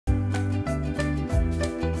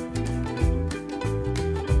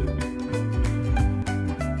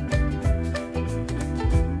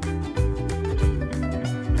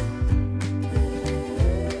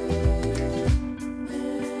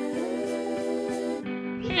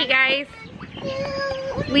Hey guys,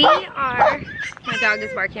 my dog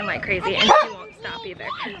is barking like crazy and she won't stop either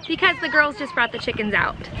because the girls just brought the chickens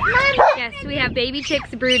out. Yes, we have baby chicks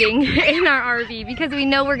brooding in our RV because we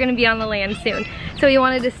know we're gonna be on the land soon. So we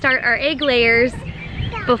wanted to start our egg layers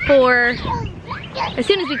as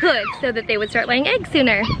soon as we could so that they would start laying eggs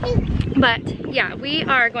sooner. But yeah, we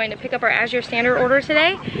are going to pick up our Azure standard order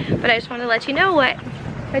today, but I just want to let you know let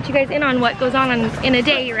you guys in on what goes on in a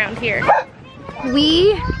day around here.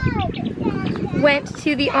 We went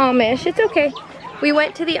to the Amish, it's okay. We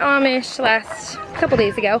went to the Amish couple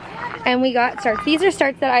days ago and we got starts. These are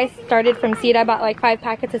starts that I started from seed. I bought like 5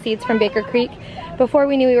 packets of seeds from Baker Creek before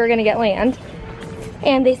we knew we were gonna get land.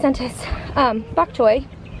 And they sent us bok choy,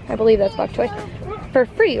 I believe that's bok choy, for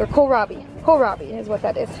free, or kohlrabi. Kohlrabi is what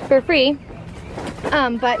that is, for free.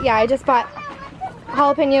 But yeah, I just bought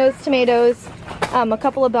jalapenos, tomatoes, a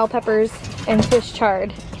couple of bell peppers, and Swiss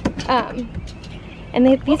chard. And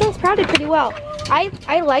these all sprouted pretty well.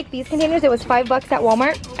 I like these containers. It was $5 at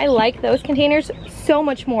Walmart. I like those containers so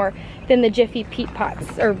much more than the Jiffy peat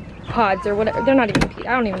pots or pods or whatever. They're not even peat.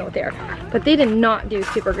 I don't even know what they are. But they did not do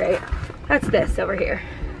super great. That's this over here.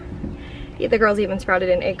 Yeah, the girls even sprouted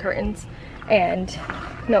in egg cartons and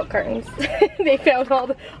milk cartons. They found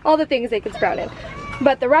all the things they could sprout in.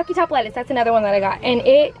 But the Rocky Top lettuce, that's another one that I got, and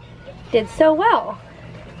it did so well.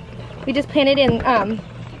 We just planted in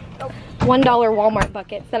 $1 Walmart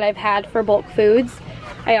buckets that I've had for bulk foods.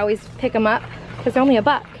 I always pick them up because they're only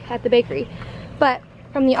 $1 at the bakery. But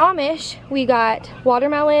from the Amish, we got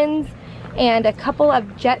watermelons and a couple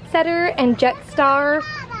of Jet Setter and Jet Star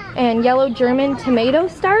and yellow German tomato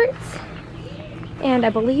starts. And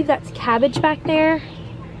I believe that's cabbage back there.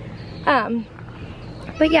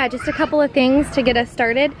 But yeah, just a couple of things to get us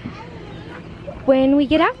started when we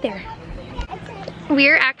get out there.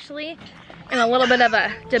 We're actually in a little bit of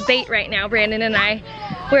a debate right now, Brandon and I.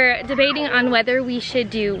 We're debating on whether we should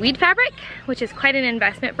do weed fabric, which is quite an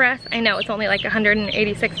investment for us. I know it's only like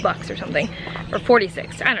 $186 or something, or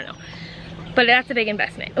 46, I don't know. But that's a big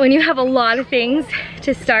investment. When you have a lot of things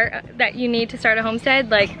to start that you need to start a homestead,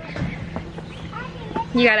 like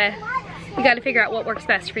you gotta figure out what works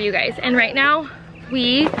best for you guys. And right now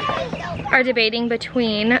we are debating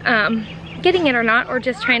between getting it or not, or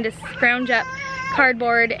just trying to scrounge up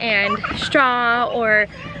cardboard and straw or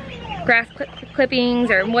grass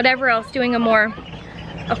clippings or whatever else, doing a more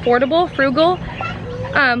affordable, frugal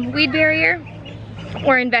weed barrier,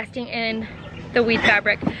 or investing in the weed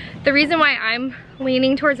fabric. The reason why I'm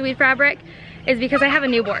leaning towards weed fabric is because I have a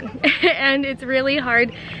newborn and it's really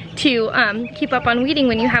hard to keep up on weeding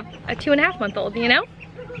when you have a 2.5-month-old, you know?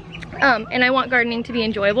 And I want gardening to be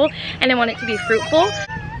enjoyable and I want it to be fruitful.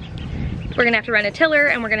 We're gonna have to rent a tiller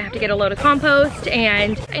and we're gonna have to get a load of compost,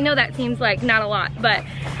 and I know that seems like not a lot, but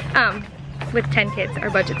with 10 kids, our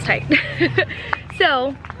budget's tight.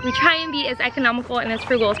 So we try and be as economical and as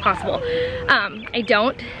frugal as possible.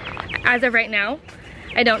 As of right now,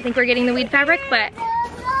 I don't think we're getting the weed fabric, but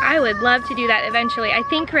I would love to do that eventually. I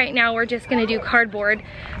think right now we're just gonna do cardboard.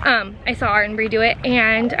 I saw R&B do it,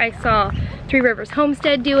 and I saw Three Rivers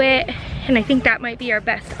Homestead do it, and I think that might be our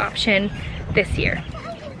best option this year.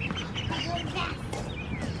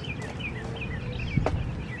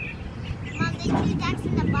 Mom, there's 2 ducks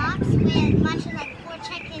in the box with a bunch of like 4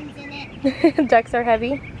 chickens in it. Ducks are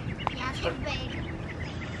heavy? Yeah, they're big.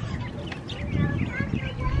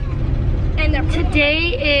 And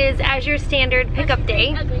today is Azure Standard pickup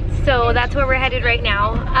day, so that's where we're headed right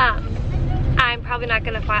now. I'm probably not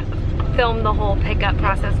gonna film the whole pickup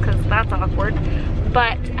process because that's awkward,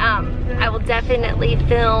 but I will definitely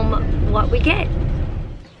film what we get.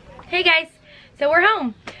 Hey guys, so we're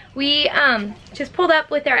home. We just pulled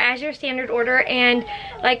up with our Azure Standard order, and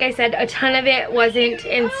like I said, a ton of it wasn't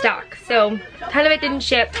in stock, so a ton of it didn't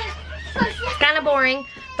ship. It's kind of boring,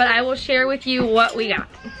 but I will share with you what we got.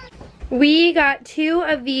 We got 2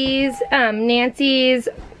 of these Nancy's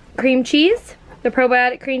cream cheese, the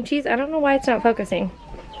probiotic cream cheese. I don't know why it's not focusing.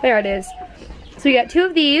 There it is. So we got 2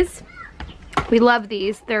 of these. We love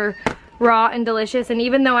these. They're raw and delicious, and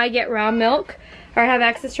even though I get raw milk, or have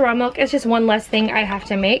access to raw milk, it's just one less thing I have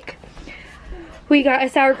to make. We got a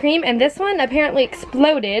sour cream, and this one apparently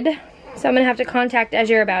exploded, so I'm gonna have to contact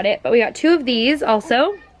Azure about it. But we got 2 of these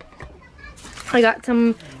also. I got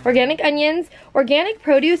some organic onions. Organic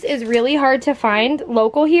produce is really hard to find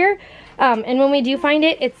local here, and when we do find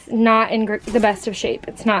it, it's not in the best of shape.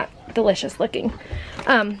 It's not delicious looking.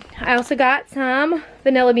 I also got some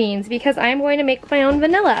vanilla beans because I'm going to make my own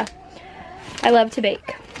vanilla. I love to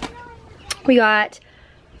bake. We got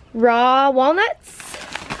raw walnuts,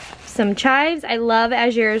 some chives. I love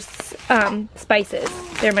Azure's spices.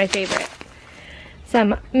 They're my favorite.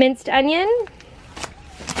 some minced onion,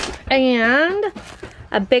 and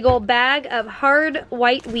a big old bag of hard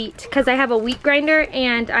white wheat because I have a wheat grinder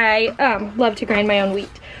and I love to grind my own wheat.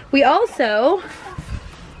 We also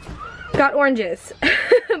got oranges,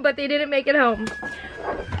 but they didn't make it home.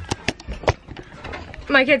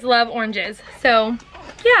 My kids love oranges, so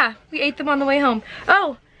yeah, we ate them on the way home.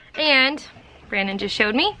 Oh, and Brandon just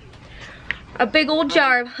showed me a big old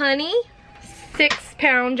jar of honey,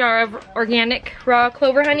 6-pound jar of organic raw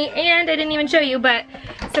clover honey, and I didn't even show you, but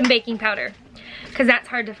some baking powder, because that's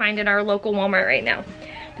hard to find in our local Walmart right now.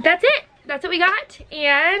 But that's it. That's what we got.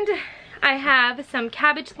 And I have some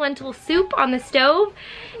cabbage lentil soup on the stove,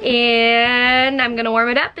 and I'm gonna warm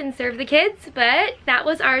it up and serve the kids. But that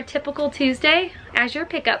was our typical Tuesday Azure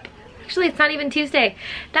pickup. Actually, it's not even Tuesday.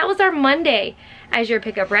 That was our Monday Azure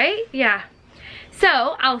pickup, right? Yeah.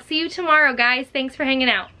 So I'll see you tomorrow, guys. Thanks for hanging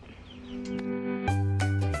out.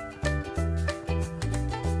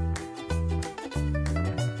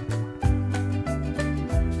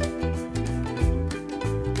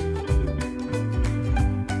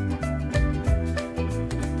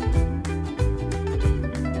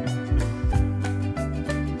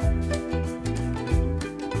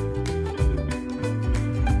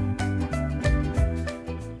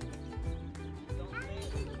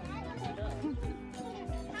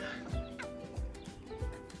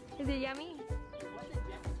 Is it yummy?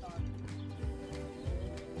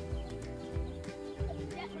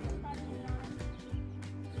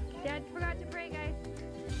 Dad forgot to pray, guys.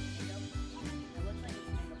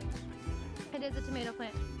 It is a tomato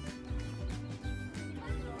plant.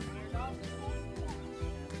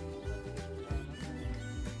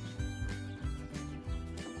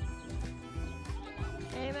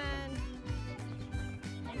 Amen.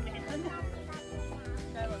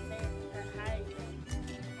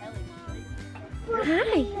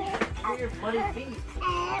 Hi. Your funny feet.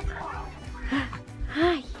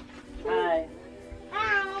 Hi. Hi.